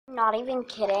not even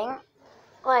kidding.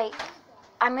 Like,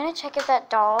 I'm gonna check if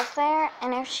that doll's there,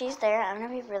 and if she's there, I'm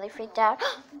gonna be really freaked out.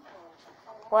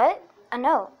 What? A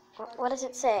note. What does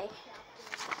it say?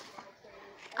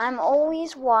 I'm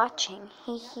always watching.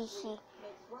 He.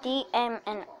 DM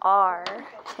and R.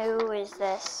 Who is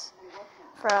this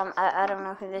from? I don't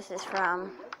know who this is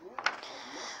from.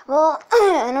 Well,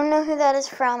 I don't know who that is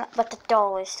from, but the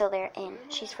doll is still there, and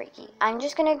she's freaky. I'm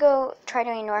just gonna go try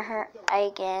to ignore her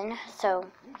again, so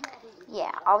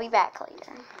yeah, I'll be back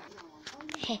later.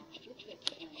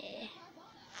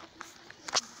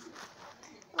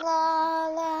 La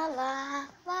la la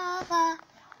la la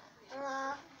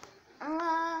la la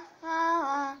la la la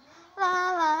la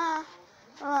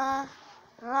la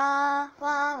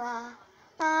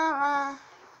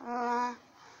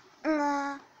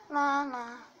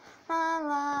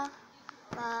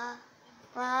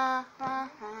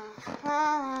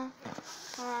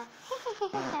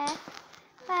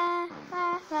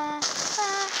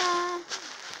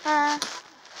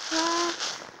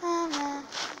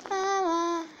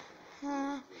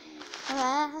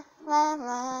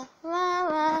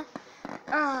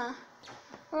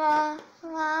la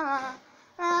la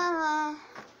la la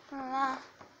la la.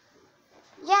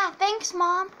 Yeah, thanks,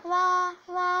 Mom. La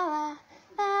la la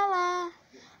la la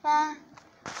la.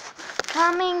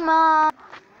 Coming, Mom.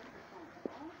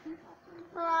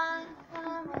 La la la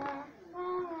la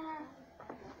la.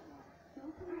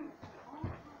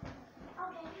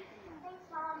 Okay, thanks,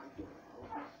 Mom.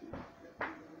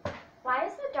 Why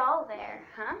is the doll there,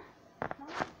 huh?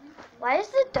 Why is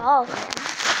the doll there?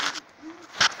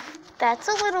 That's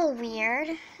a little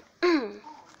weird.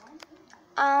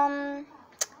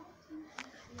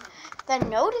 The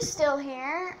note is still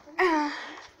here. I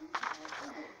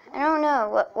don't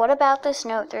know. What about this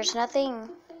note? There's nothing.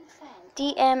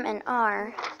 DM and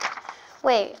R.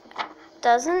 Wait,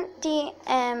 doesn't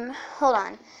DM... Hold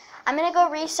on. I'm gonna go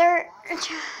research.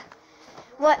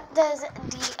 What does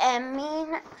DM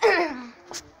mean?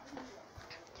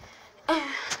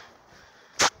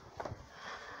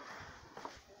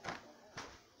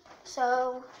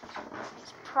 So,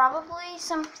 it's probably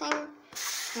something...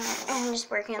 I'm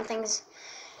just working on things.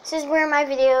 This is where my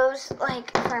videos, like,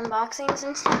 for unboxings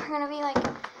and stuff are gonna be, like...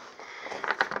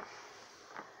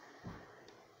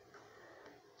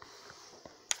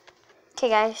 Okay,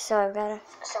 guys, so I've got to...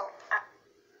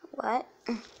 What?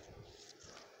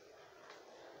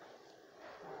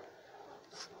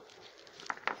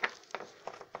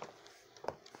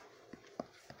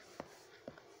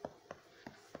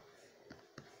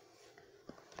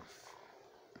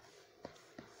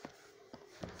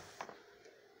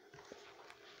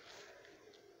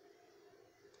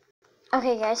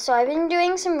 Okay, guys, so I've been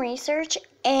doing some research,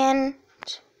 and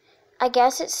I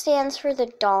guess it stands for the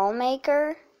doll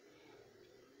maker.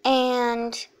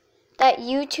 And that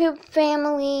YouTube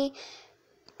family,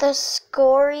 the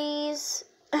Scories,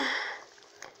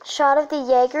 Shot of the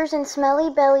Jaegers, and Smelly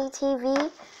Belly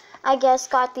TV, I guess,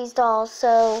 got these dolls.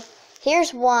 So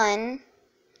here's one,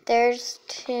 there's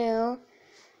two,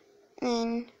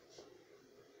 and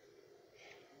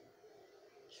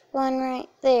one right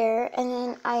there, and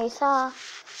then I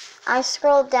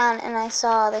scrolled down and I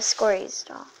saw the Scories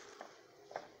doll.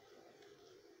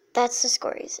 That's the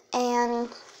Scories, and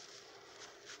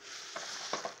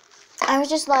I was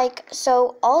just like,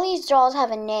 so all these dolls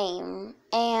have a name,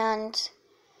 and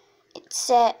it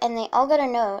said, and they all got a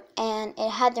note, and it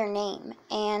had their name,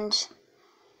 and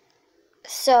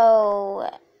so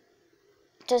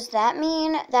does that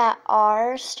mean that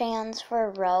R stands for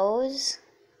Rose?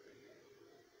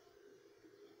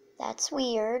 That's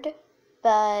weird,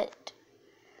 but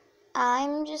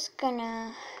I'm just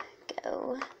gonna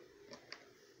go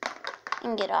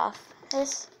and get off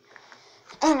this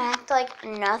and act like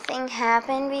nothing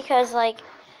happened, because, like,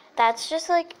 that's just,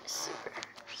 like, super,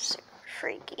 super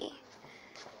freaky.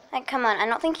 Like, come on, I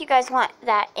don't think you guys want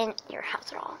that in your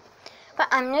house at all. But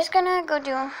I'm just gonna go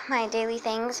do my daily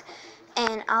things,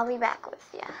 and I'll be back with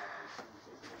ya.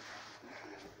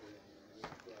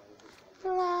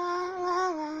 La la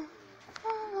la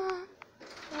la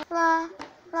la la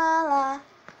la la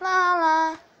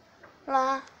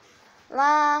la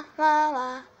la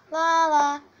la la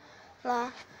la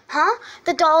la. Huh?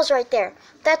 The doll's right there.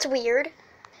 That's weird.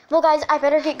 Well, guys, I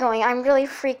better get going. I'm really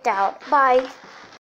freaked out. Bye.